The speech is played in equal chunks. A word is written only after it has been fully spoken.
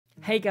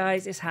Hey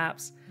guys, it's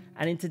Haps,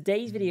 and in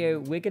today's video,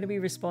 we're going to be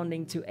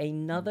responding to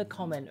another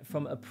comment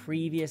from a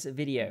previous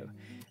video.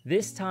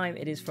 This time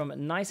it is from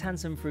Nice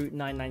Handsome Fruit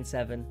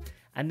 997,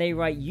 and they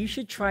write, you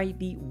should try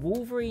the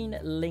Wolverine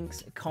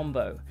Lynx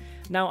combo.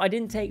 Now, I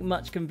didn't take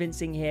much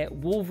convincing here.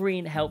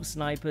 Wolverine helps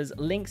snipers.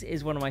 Lynx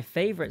is one of my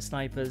favorite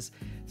snipers.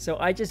 So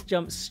I just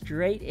jumped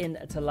straight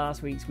into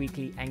last week's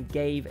weekly and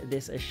gave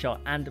this a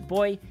shot. And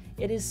boy,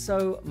 it is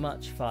so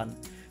much fun.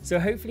 So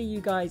hopefully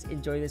you guys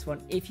enjoy this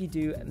one. If you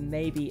do,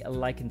 maybe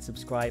like and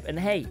subscribe. And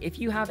hey, if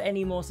you have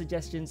any more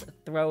suggestions,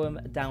 throw them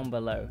down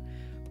below.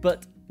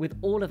 But with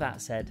all of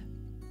that said,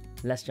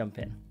 let's jump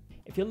in.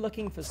 If you're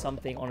looking for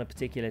something on a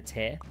particular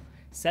tier,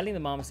 selling the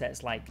marmoset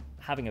is like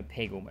having a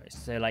pig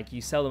almost. So like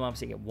you sell the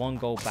marmoset, you get 1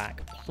 gold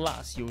back,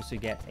 plus you also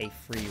get a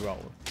free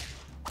roll.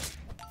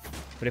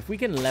 But if we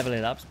can level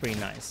it up, it's pretty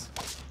nice.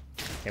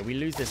 Okay, we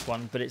lose this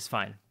one, but it's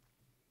fine.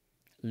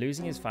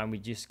 Losing is fine. We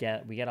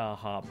get our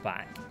heart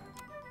back.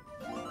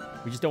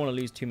 We just don't want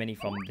to lose too many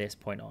from this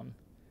point on.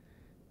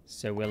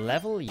 So we'll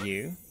level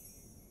you.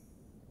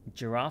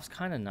 Giraffe's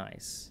kind of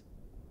nice,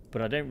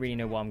 but I don't really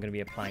know what I'm going to be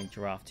applying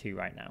giraffe to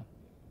right now.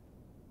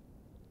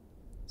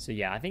 So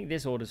yeah, I think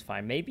this order's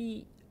fine.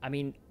 Maybe, I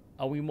mean,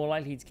 are we more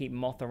likely to keep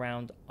moth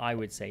around? I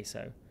would say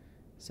so.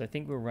 So I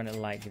think we'll run it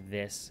like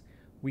this.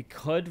 We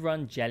could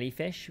run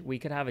jellyfish. We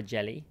could have a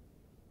jelly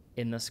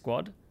in the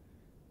squad.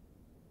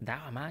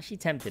 I'm actually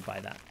tempted by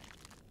that.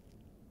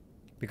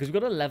 Because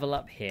we've got to level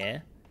up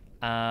here.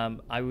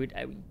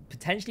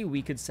 Potentially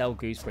we could sell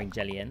goose, bring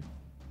jelly in.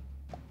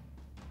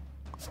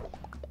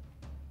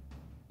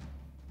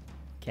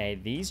 Okay,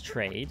 these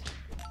trade.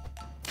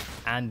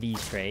 And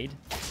these trade.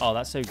 Oh,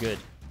 that's so good.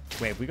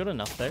 Wait, have we got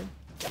enough though?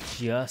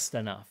 Just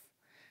enough.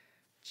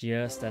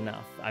 Just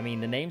enough. I mean,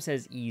 the name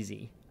says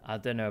easy. I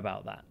don't know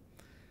about that.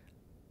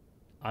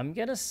 I'm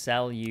gonna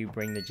sell you,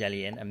 bring the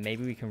jelly in, and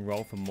maybe we can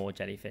roll for more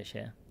jellyfish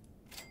here.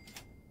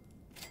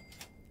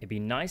 It'd be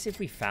nice if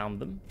we found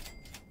them.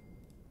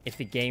 If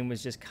the game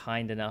was just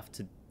kind enough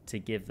to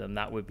give them,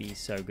 that would be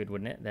so good,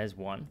 wouldn't it? There's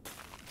one.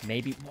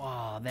 Maybe,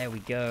 wow, there we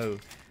go.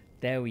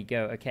 There we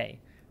go. Okay,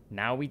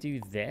 now we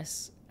do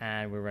this,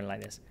 and we're running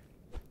like this.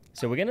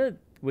 So we're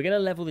gonna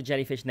level the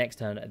jellyfish next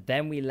turn,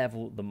 then we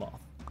level the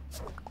moth.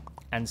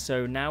 And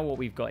so now what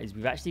we've got is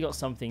we've actually got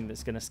something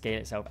that's gonna scale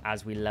itself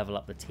as we level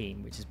up the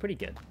team, which is pretty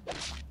good.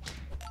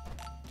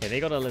 Okay, they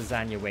got a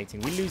lasagna waiting.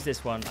 We lose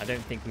this one. I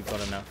don't think we've got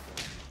enough.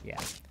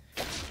 Yeah,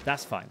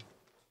 that's fine.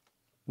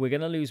 We're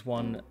gonna lose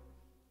one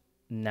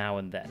now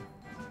and then.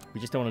 We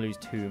just don't want to lose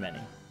too many.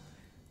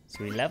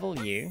 So we level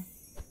you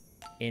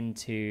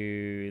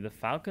into the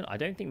falcon. I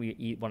don't think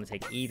we want to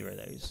take either of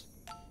those.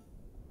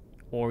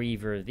 Or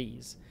either of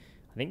these.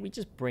 I think we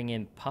just bring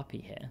in puppy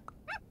here.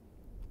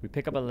 We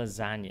pick up a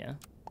lasagna.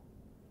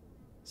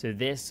 So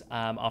this,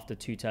 after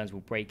 2 turns,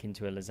 will break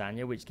into a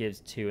lasagna, which gives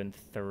 2 and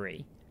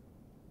 3.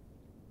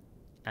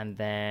 And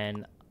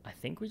then I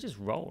think we just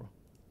roll.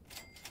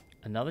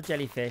 Another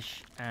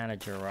jellyfish and a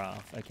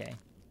giraffe. Okay,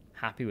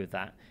 happy with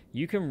that.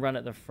 You can run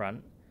at the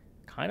front.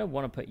 Kind of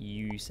want to put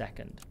you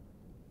second.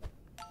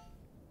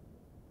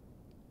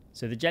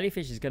 So the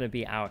jellyfish is going to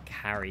be our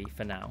carry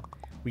for now.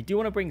 We do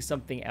want to bring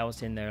something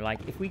else in there. Like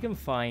if we can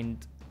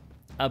find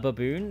a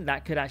baboon,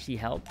 that could actually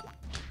help.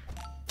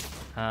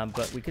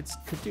 But we could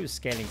do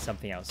scaling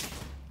something else.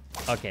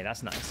 Okay,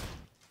 that's nice.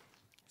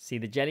 See,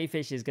 the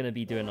jellyfish is going to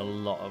be doing a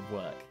lot of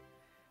work.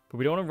 But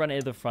we don't want to run it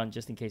at the front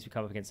just in case we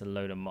come up against a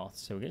load of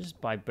moths. So we're going to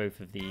just buy both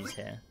of these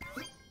here.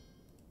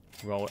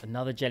 Roll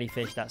another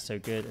jellyfish. That's so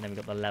good. And then we've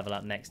got the level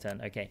up next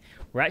turn. Okay,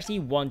 we're actually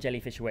 1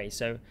 jellyfish away.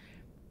 So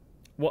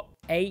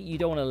you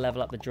don't want to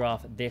level up the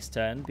giraffe this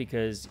turn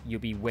because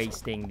you'll be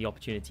wasting the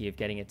opportunity of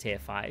getting a tier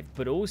 5.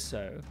 But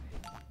also,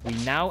 we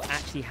now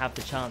actually have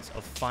the chance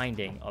of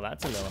finding... Oh,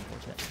 that's a little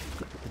unfortunate.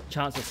 The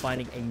chance of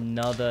finding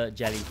another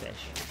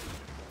jellyfish.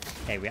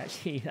 Okay, we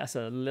actually... That's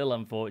a little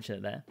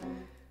unfortunate there.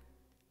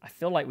 I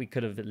feel like we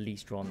could have at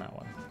least drawn that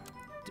one.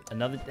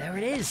 Another... There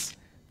it is!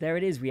 There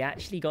it is. We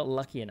actually got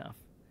lucky enough.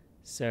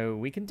 So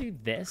we can do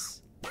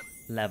this.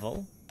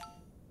 Level.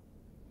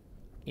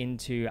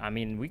 Into... I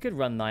mean, we could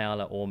run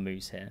Nyala or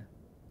Moose here.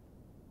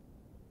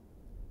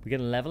 We're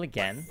going to level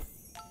again.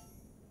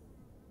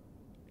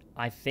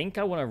 I think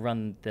I want to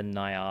run the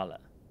Nyala.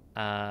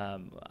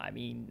 I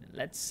mean,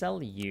 let's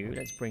sell you.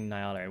 Let's bring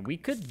Nyala in. We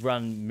could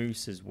run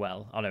Moose as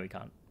well. Oh, no, we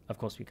can't. Of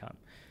course we can't.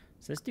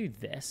 So let's do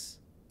this.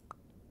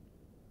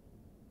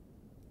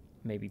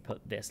 Maybe put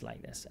this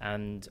like this.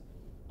 And,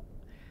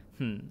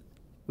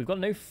 we've got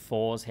no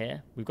 4s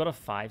here. We've got a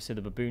 5, so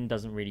the baboon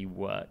doesn't really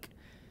work.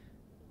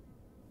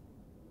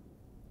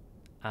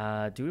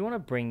 Do we want to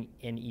bring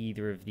in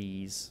either of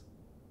these?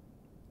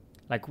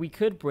 Like, we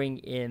could bring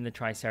in the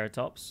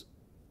Triceratops.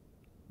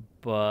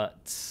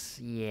 But,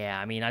 yeah,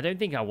 I mean, I don't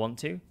think I want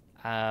to.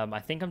 I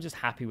think I'm just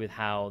happy with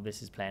how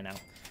this is playing out.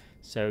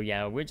 So,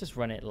 yeah, we'll just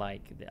run it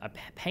like... A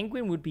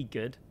penguin would be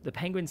good. The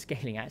penguin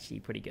scaling actually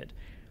pretty good.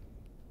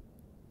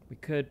 We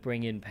could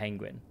bring in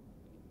penguin.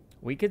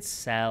 We could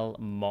sell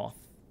moth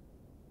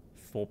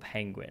for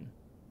penguin.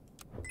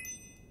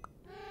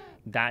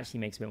 That actually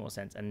makes a bit more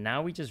sense. And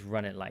now we just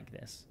run it like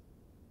this.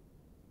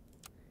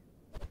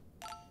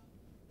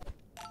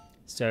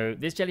 So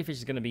this jellyfish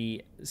is going to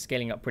be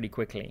scaling up pretty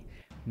quickly.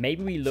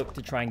 Maybe we look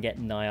to try and get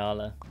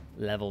Nyala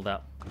leveled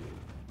up.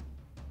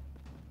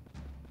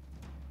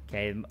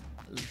 Okay,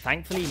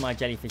 thankfully my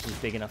jellyfish is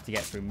big enough to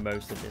get through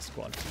most of this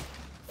squad.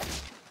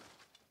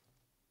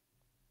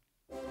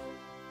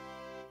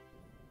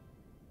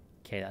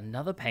 Okay,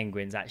 another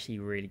penguin's actually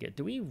really good.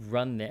 Do we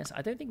run this?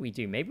 I don't think we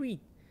do.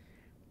 Maybe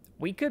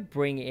we could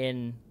bring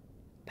in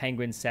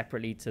penguins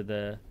separately to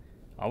the...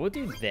 Oh, we'll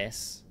do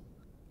this.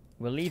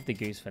 We'll leave the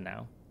goose for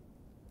now.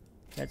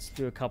 Let's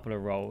do a couple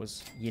of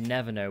rolls. You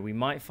never know. We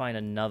might find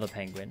another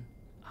penguin.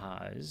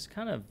 This is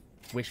kind of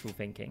wishful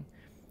thinking.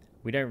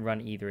 We don't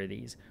run either of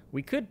these.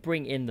 We could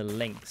bring in the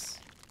Lynx.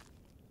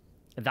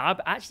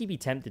 I'd actually be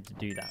tempted to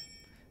do that.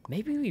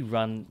 Maybe we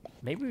run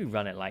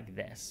it like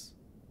this.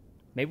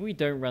 Maybe we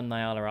don't run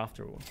Nyala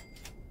after all.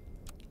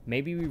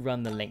 Maybe we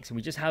run the Lynx and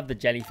we just have the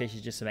jellyfish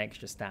as just some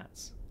extra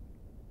stats.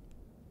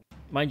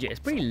 Mind you, it's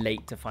pretty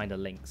late to find a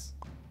Lynx.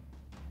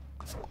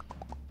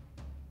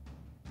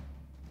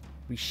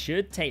 We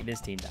should take this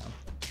team down.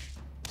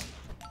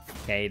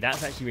 Okay,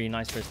 that's actually really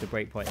nice for us to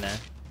break point there.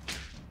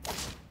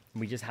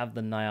 We just have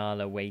the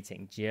Nyala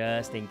waiting,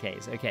 just in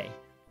case. Okay.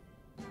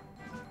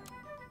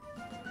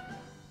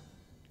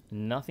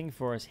 Nothing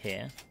for us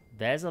here.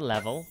 There's a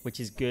level, which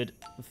is good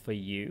for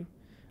you.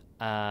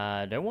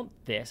 Don't want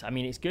this. I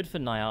mean, it's good for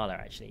Nyala,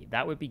 actually.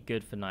 That would be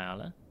good for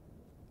Nyala.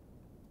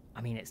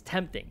 I mean, it's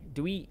tempting.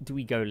 Do we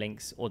go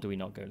Lynx or do we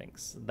not go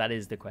Lynx? That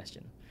is the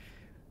question.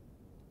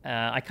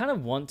 I kind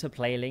of want to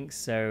play Lynx,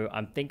 so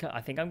I think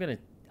I'm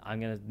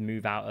gonna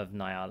move out of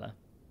Nyala.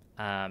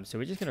 So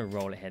we're just gonna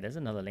roll it here. There's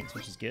another Lynx,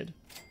 which is good.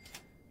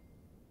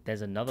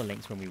 There's another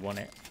Lynx when we want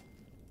it.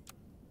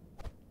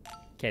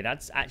 Okay,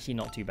 that's actually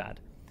not too bad.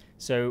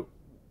 So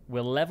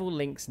we'll level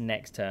Lynx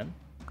next turn.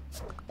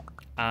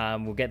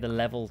 We'll get the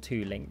level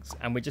 2 Lynx,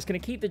 and we're just gonna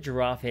keep the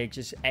giraffe here,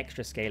 just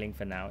extra scaling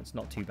for now. It's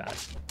not too bad.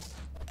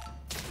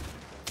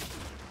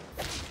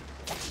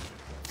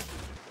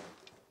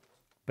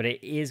 But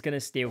it is going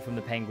to steal from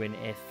the penguin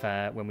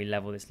if when we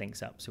level this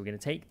Lynx up. So we're going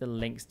to take the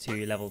Lynx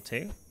to level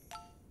 2.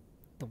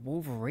 The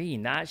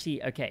Wolverine. That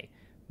actually... Okay.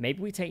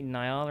 Maybe we take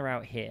Nyala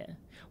out here.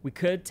 We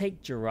could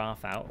take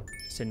Giraffe out.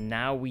 So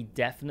now we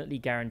definitely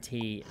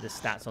guarantee the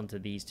stats onto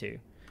these two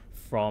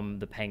from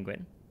the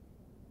penguin.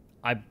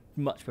 I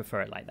much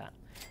prefer it like that.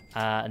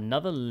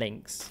 Another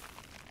Lynx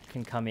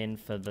can come in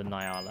for the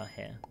Nyala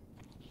here.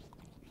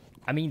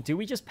 I mean, do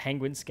we just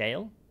penguin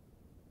scale?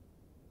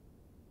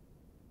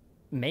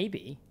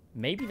 Maybe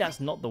that's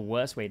not the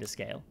worst way to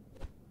scale.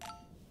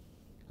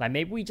 Like,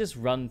 maybe we just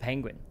run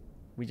penguin.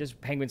 We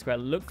just penguin square.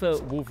 Look for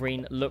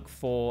Wolverine, look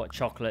for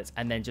chocolates,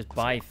 and then just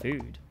buy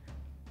food.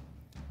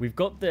 We've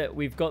got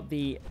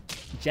the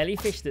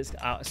jellyfish that's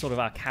sort of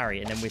our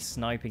carry, and then we're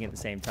sniping at the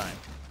same time.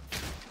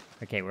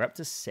 Okay, we're up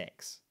to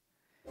 6.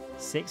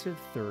 6 with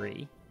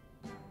 3.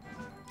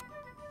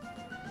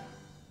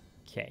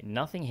 Okay,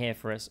 nothing here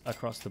for us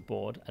across the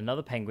board.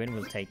 Another penguin,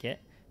 we'll take it.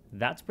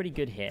 That's pretty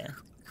good here.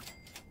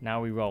 Now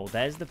we roll.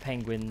 There's the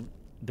penguin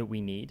that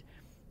we need.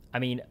 I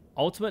mean,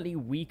 ultimately,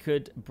 we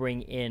could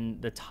bring in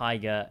the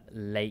tiger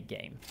late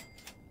game.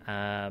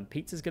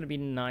 Pizza's going to be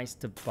nice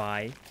to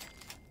buy.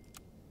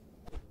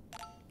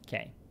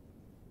 Okay.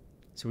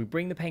 So we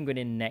bring the penguin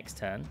in next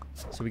turn.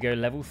 So we go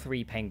level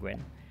 3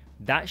 penguin.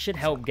 That should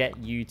help get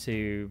you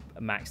to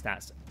max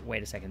stats.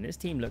 Wait a second. This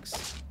team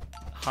looks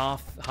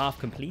half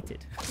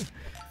completed.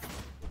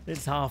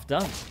 It's half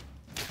done.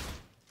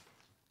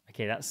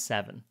 Okay, that's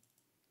 7.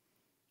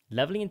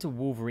 Leveling into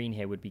Wolverine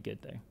here would be good,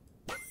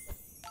 though.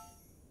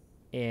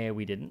 Yeah,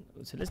 we didn't.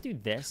 So let's do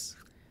this.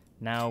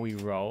 Now we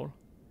roll.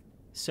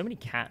 So many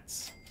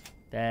cats.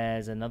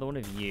 There's another one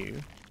of you.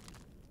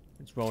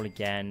 Let's roll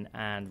again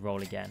and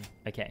roll again.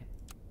 Okay.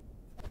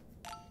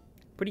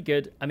 Pretty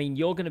good. I mean,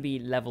 you're going to be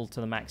leveled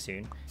to the max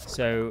soon.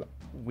 So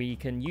we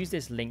can use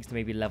this Lynx to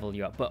maybe level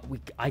you up. But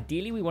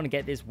ideally, we want to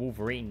get this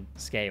Wolverine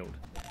scaled.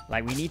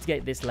 Like, we need to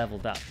get this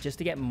leveled up just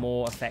to get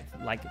more effect,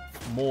 like,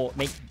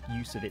 make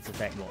use of its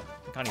effect more.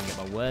 I can't even get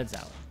my words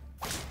out.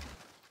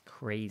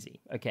 Crazy.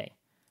 Okay.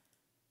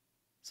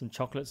 Some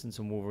chocolates and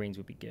some Wolverines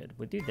would be good.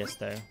 We'll do this,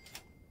 though.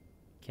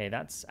 Okay,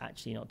 that's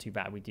actually not too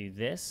bad. We do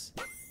this.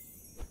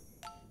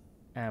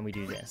 And we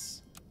do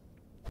this.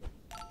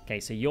 Okay,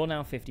 so you're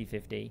now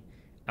 50-50.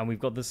 And we've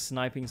got the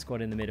sniping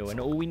squad in the middle. And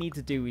all we need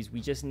to do is we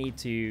just need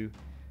to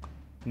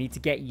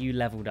get you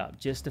leveled up.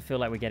 Just to feel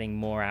like we're getting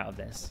more out of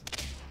this.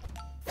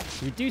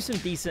 We do some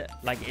decent,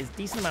 like, it's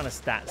decent amount of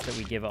stats that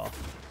we give off.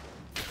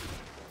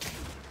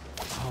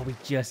 Oh, we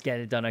just get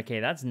it done. Okay,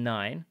 that's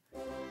 9.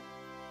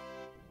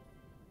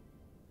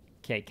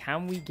 Okay,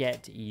 can we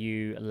get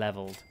you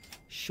leveled?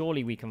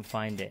 Surely we can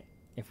find it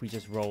if we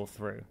just roll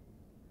through.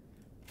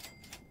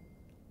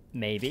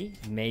 Maybe,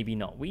 maybe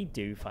not. We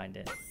do find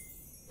it.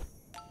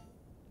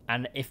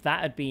 And if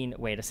that had been,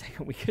 wait a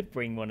second, we could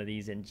bring one of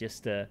these in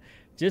just to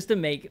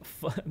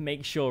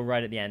make sure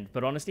right at the end.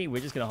 But honestly,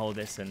 we're just gonna hold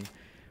this and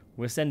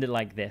we'll send it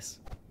like this.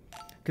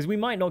 because we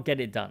might not get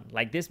it done.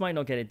 Like, this might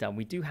not get it done.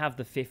 We do have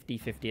the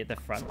 50-50 at the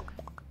front,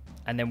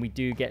 and then we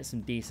do get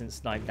some decent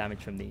snipe damage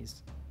from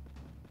these.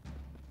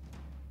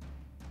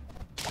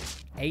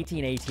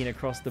 18-18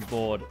 across the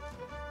board,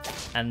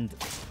 and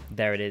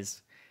there it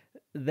is.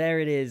 There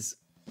it is.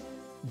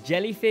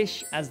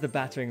 Jellyfish as the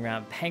battering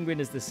ram,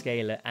 penguin as the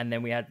scaler, and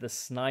then we had the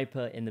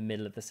sniper in the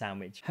middle of the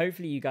sandwich.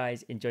 Hopefully you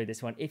guys enjoyed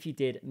this one. If you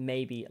did,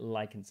 maybe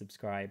like and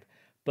subscribe.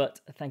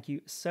 But thank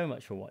you so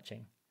much for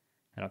watching,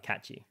 and I'll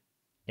catch you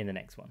in the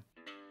next one.